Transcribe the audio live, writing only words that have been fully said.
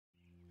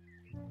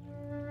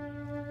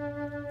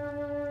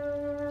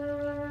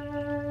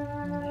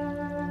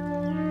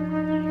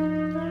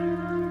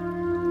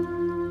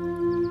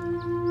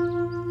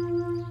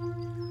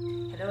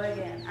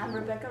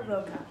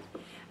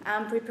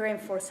I'm preparing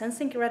for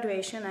Sensing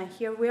graduation, and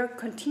here we are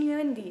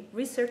continuing the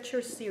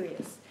researcher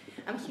series.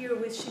 I'm here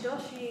with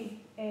Shidoshi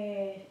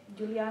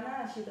Juliana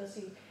and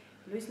Shidoshi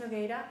Luis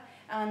Nogueira,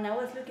 and I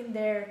was looking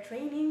their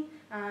training,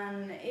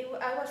 and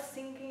I was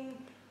thinking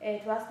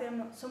to ask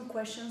them some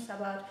questions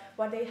about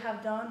what they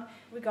have done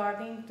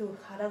regarding to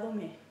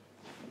Haradome.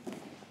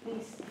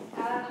 Please,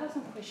 I have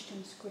some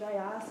questions. Could I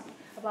ask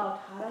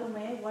about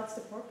Haradome? What's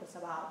the purpose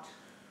about?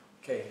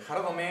 Okay,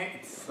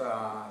 Haradome,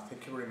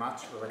 thank you very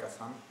much,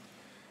 Rebeca-san.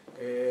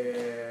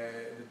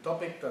 The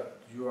topic that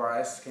you are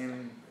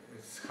asking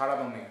is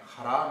Haradome.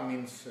 Hara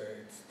means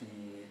it's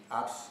the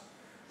abs,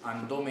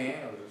 and dome,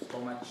 or the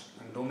stomach,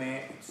 and dome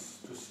is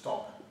to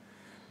stop.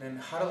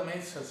 Then Haradome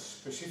is a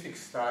specific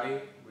study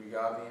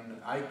regarding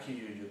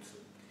Aikido Jiu-Jitsu.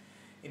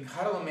 In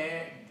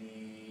Haradome,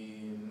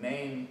 the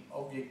main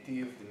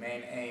objective, the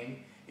main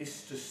aim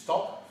is to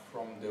stop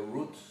from the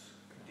root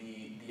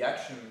the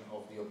action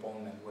of the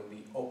opponent. When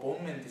the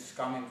opponent is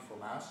coming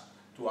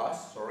to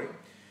us,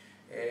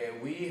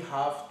 we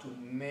have to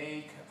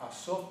make a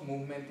soft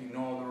movement in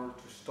order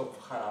to stop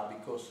Hara,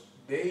 because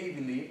they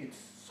believe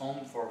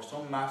for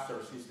some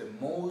masters it's the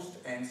most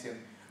ancient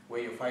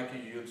way of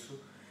Aikido Jiu-Jitsu.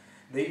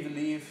 They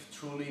believe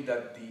truly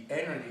that the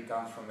energy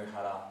comes from the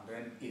Hara.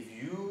 Then if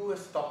you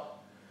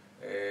stop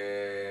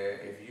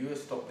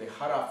the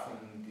Hara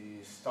from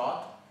the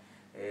start,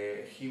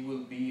 he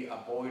will be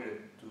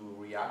avoided to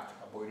react,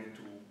 avoided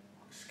to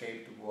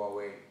escape, to go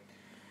away.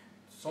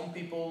 Some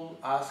people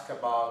ask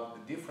about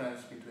the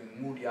difference between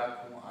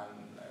Muryaku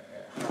and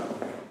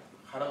Haradome.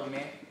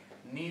 Haradome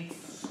needs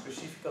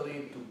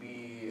specifically to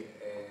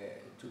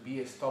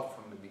be stopped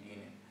from the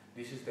beginning.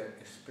 This is the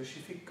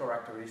specific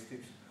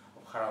characteristics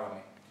of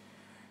Haradome.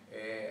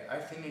 I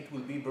think it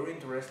will be very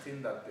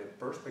interesting that the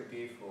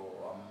perspective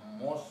of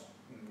most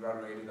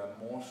graduated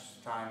and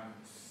most time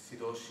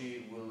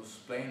Shidoshi will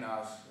explain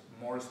us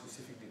more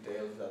specific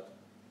details that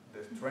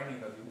the training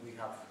that we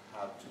have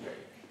had today.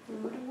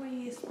 Would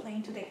we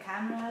explain to the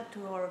camera,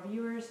 to our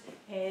viewers,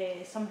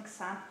 some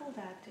example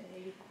that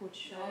you could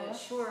show us?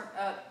 Sure.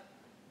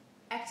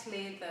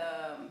 Actually,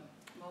 the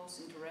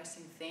most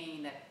interesting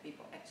thing that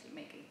people actually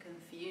make a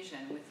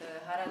confusion with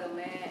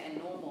Haradome and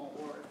normal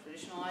or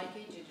traditional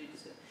Aikido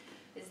Jiu-Jitsu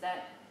is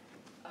that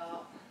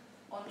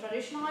on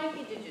traditional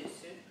Aikido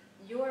Jiu-Jitsu,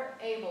 you are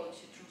able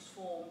to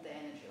transform the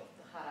energy of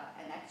the Hara,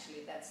 and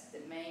actually that's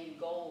the main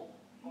goal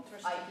of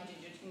Aikido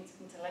Jiu-Jitsu,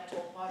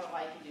 intellectual part of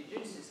Aikido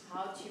Jiu-Jitsu is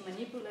how to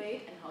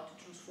manipulate and how to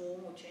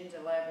transform or change the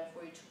level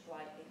for you to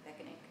apply a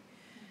technique.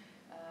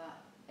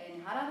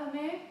 In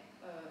Haradome,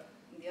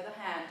 on the other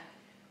hand,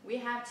 we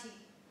have to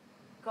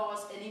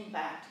cause an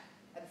impact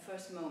at the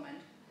first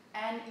moment,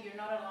 and you're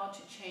not allowed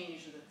to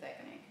change the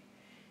technique.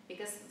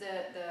 Because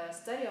the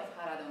study of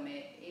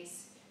Haradome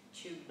is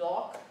to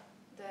block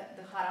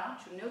the Hara,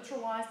 to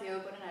neutralize the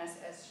opponent,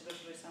 as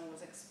Shidoshi-san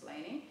was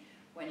explaining.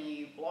 When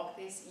you block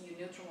this, you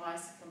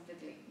neutralize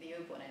completely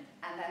the opponent.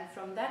 And then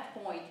from that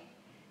point,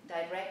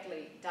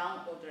 directly down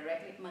or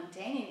directly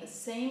maintaining the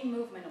same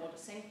movement or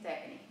the same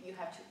technique, you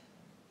have to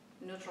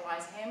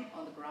neutralize him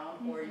on the ground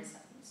or in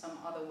some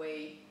other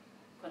way,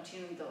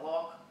 continuing the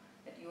lock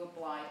that you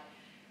applied.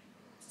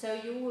 So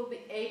you will be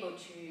able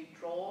to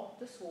draw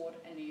the sword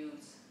and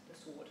use the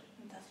sword.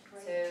 That's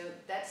great. So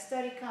that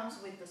study comes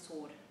with the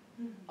sword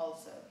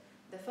also.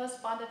 The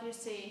first part that you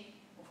see,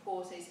 of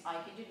course, is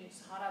Aikido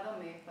Jiu-Jitsu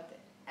Haradome, but the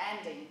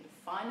ending, the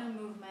final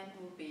movement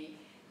will be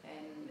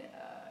in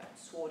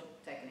sword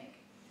technique.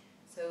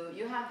 So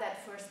you have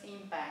that first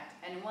impact,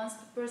 and once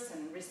the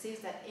person receives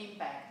that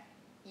impact,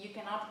 you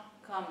cannot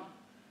come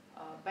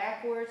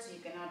backwards, you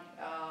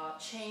cannot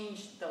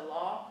change the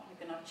lock, you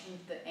cannot change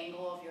the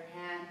angle of your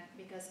hand,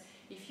 because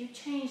if you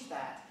change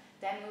that,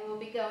 then we will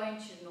be going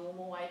to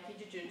normal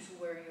Aikido Jiu-Jitsu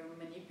where you're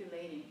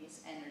manipulating his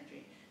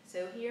energy.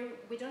 So here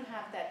we don't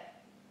have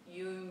that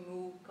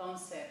you-move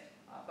concept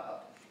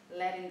about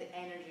letting the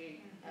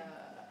energy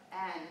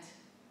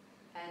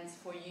and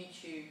for you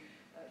to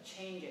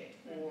change it,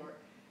 or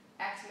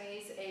actually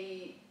it's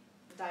a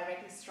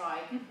directly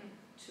strike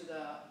to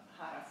the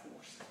Hara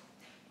force.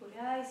 Could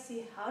I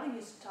see how do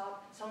you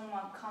stop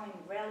someone coming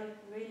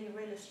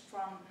really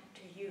strong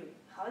to you?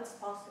 How it's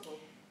possible?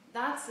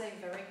 That's a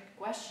very good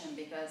question,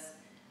 because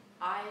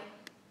I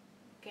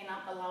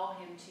cannot allow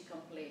him to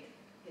complete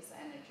his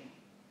energy.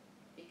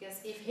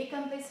 Because if he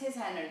completes his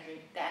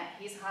energy, then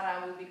his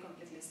Hara will be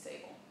completely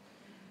stable.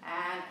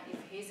 And if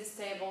he's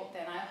stable,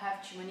 then I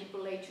have to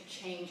manipulate to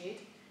change it.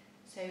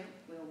 So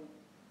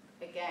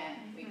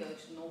we go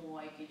to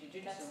normal Aikido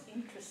Jiu-Jitsu. That's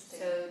interesting.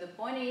 So the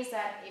point is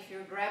that if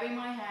you're grabbing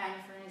my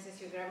hand, for instance,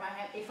 you grab my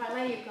hand, if I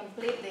let you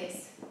complete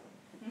this,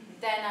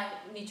 then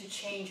I need to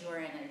change your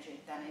energy.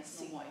 Then it's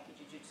normal Aikido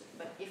Jiu-Jitsu.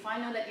 But if I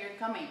know that you're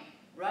coming,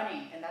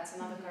 running, and that's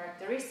another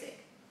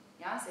characteristic.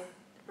 Yes, if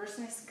the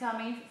person is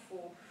coming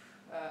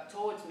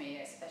towards me,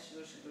 as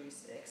Shidoshi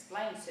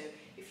explained. So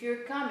if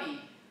you're coming,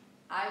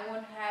 I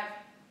won't have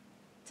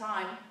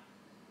time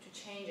to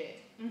change it,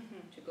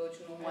 to go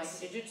to normal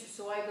Aikido Jiu-Jitsu.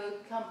 So I go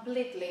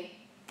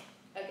completely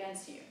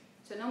against you.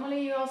 So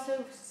normally you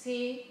also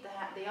see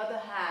the other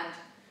hand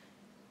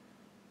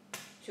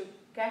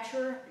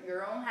capture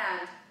your own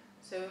hand.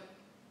 So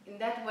in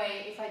that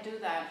way, if I do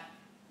that,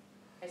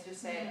 as you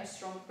say, a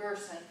strong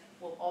person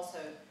will also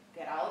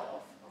get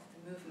out of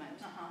the movement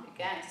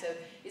again. So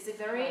it's a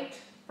very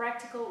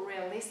practical,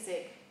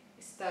 realistic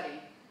study.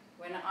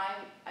 When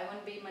I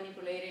won't be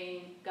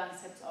manipulating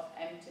concepts of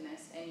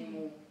emptiness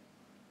anymore.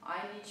 I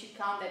need to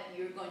count that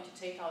you're going to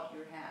take out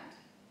your hand.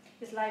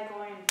 It's like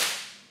going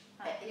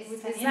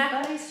it's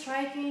exactly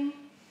striking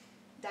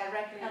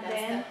directly and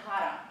against then the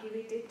hara. give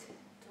it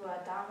to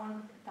a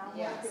downward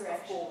Yes, direction,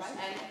 of course.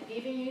 right? And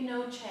giving you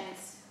no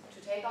chance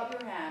to take out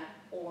your hand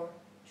or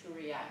to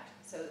react.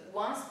 So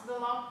once the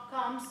lock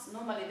comes,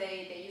 normally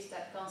they use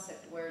that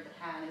concept where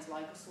the hand is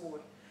like a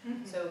sword.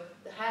 So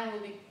the hand will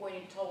be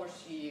pointing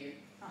towards you.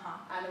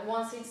 And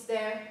once it's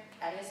there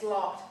and it's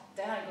locked,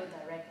 then I go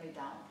directly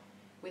down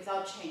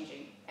without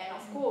changing. And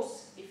of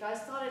course, if I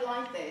started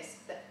like this,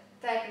 the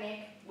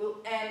technique will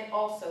end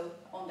also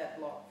on that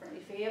lock.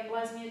 If he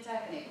applies me a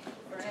technique,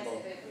 for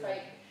instance, if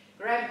I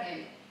grab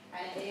him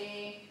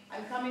and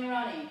I'm coming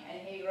running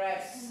and he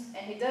grabs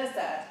and he does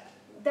that,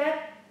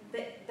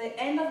 the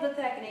end of the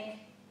technique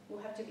will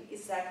have to be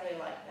exactly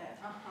like that.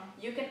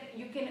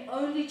 You can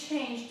only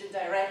change the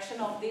direction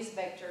of this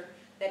vector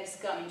that is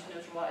coming to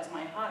neutralize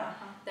my hara.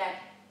 That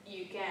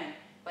you can.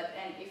 But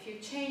and if you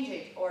change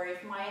it, or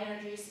if my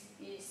energy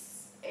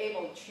is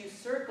able to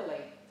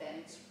circulate, then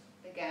it's,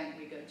 again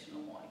we go to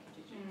normal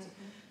Aikido.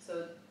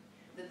 So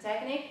the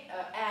technique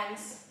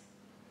ends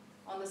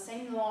on the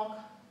same lock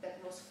that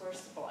was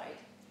first applied.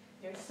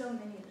 There's so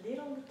many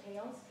little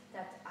details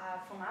that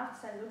from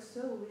outside look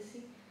so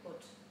easy,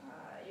 but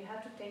you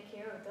have to take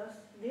care of those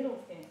little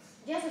things.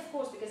 Yes, of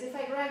course, because if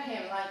I grab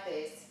him like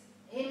this,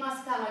 he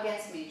must come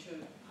against me to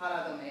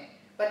Haradome.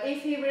 But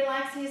if he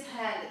relaxes his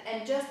hand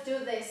and just do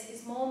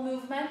this small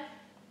movement,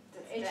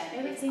 then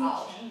everything it's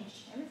out.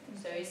 changed. Everything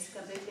So it's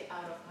completely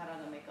out of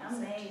Haradome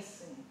concept.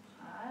 amazing.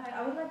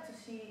 I would like to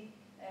see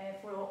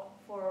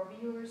for our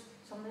viewers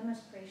some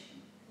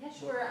demonstration. Yeah,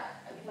 sure.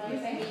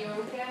 Maybe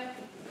Roca.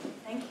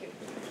 Thank you.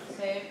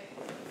 So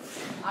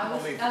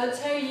I will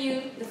tell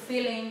you the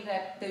feeling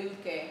that the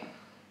uke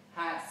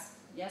has.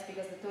 Yes,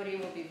 because the tori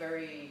will be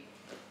very,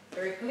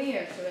 very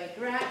clear. So I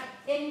grab.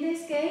 In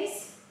this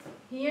case,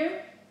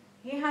 here,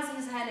 he has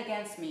his hand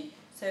against me.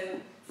 So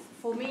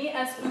for me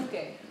as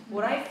uke,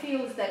 what I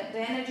feel is that the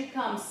energy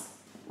comes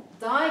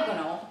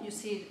diagonal. You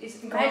see,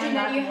 imagine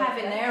that you have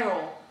an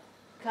arrow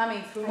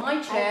coming through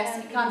my chest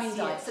and coming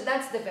down. So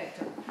that's the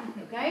vector.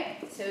 Okay?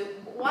 So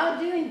while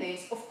doing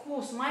this, of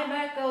course, my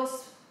back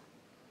goes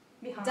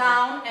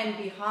down and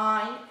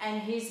behind,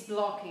 and he's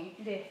blocking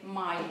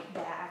my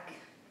back.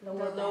 The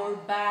lower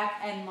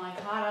back, and my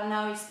hara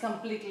now is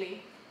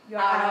completely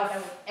out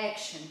of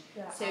action.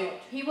 So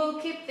he will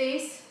keep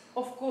this,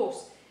 of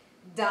course,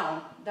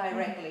 down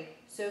directly.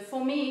 So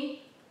for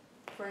me,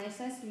 for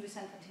instance,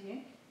 listen,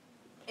 continue.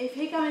 If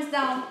he comes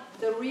down,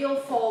 the real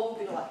fall will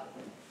be like,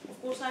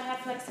 of course I have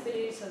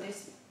flexibility, so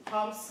this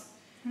pumps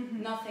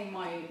nothing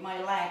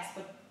my legs,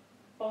 but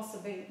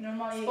possibly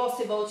normally it's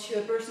possible to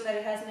a person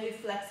that has no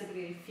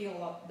flexibility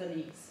feel up the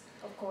knees.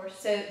 Of course.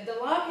 So the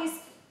lock is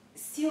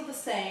still the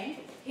same,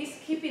 he's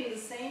keeping the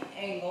same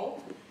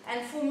angle,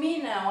 and for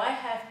me now I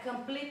have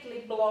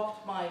completely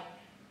blocked my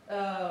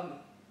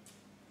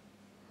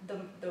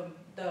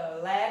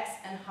the legs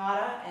and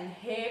hara and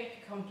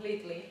hip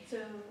completely. So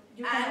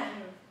you can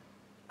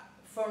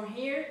from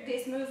here,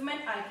 this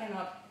movement I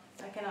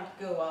cannot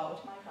go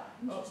out. My God,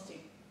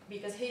 interesting.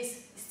 Because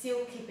he's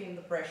still keeping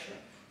the pressure.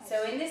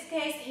 So in this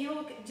case, he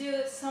will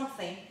do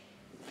something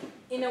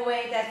in a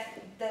way that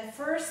the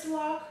first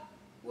lock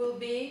will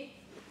be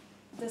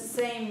the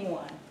same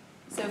one.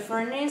 So for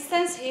an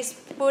instance, he's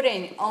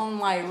putting on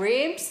my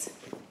ribs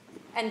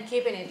and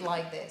keeping it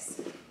like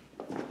this.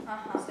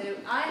 So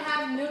I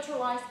have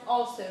neutralized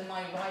also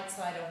my right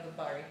side of the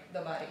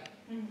body.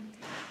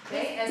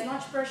 Okay, as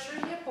much pressure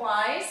he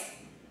applies,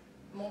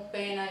 more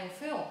pain I will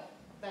feel.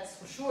 That's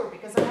for sure,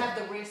 because I have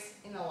the wrist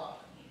in a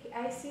lock.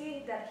 I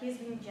see that he's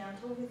being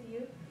gentle with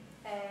you.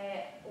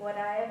 What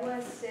I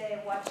was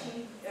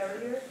watching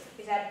earlier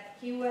is that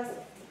he was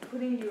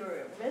putting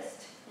your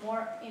wrist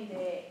more in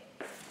the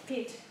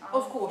pit.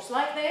 Of course,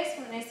 like this,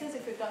 for instance,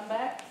 if you come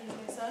back,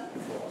 listen.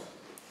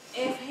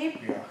 If he,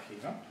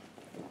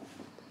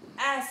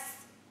 as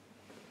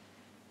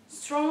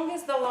strong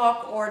as the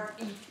lock or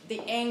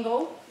the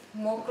angle,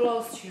 more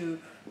close to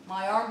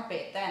my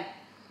armpit, then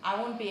I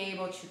won't be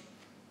able to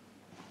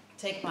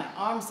take my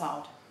arms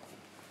out.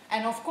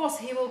 And of course,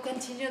 he will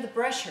continue the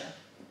pressure.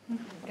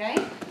 Okay?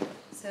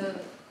 So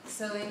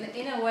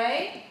in a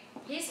way,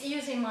 he's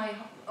using my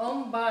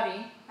own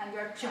body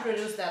to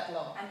produce that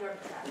lock. And you're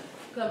trapped.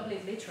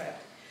 Completely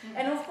trapped.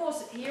 And of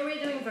course, here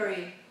we're doing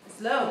very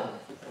slow.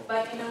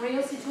 But in a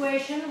real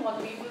situation,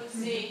 what we will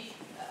see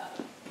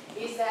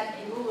is that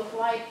it will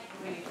apply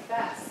really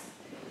fast.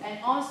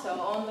 And also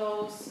on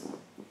those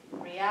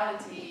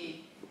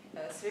reality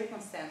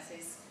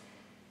circumstances,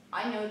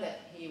 I know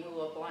that he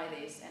will apply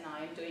this, and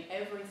I am doing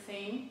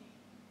everything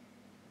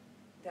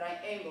that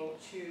I'm able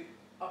to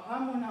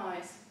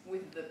harmonize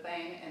with the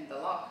pain and the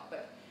lock.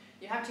 But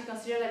you have to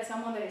consider that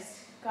someone that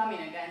is coming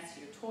against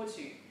you, towards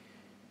you,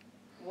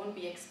 won't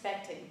be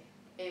expecting,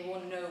 it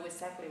won't know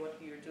exactly what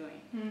you're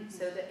doing. Mm-hmm.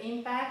 So the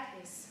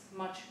impact is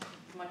much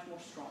more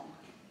strong.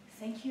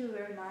 Thank you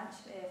very much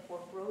for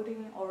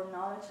broadening our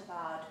knowledge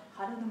about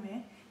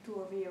Haradome to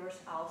our viewers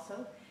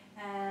also.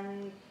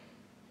 And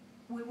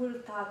we will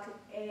talk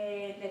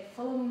the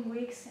following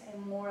weeks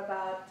more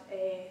about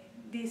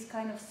this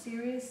kind of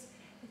series.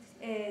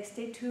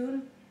 Stay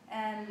tuned,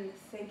 and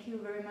thank you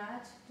very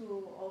much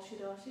to all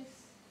Shidoshis.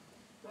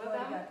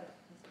 Welcome.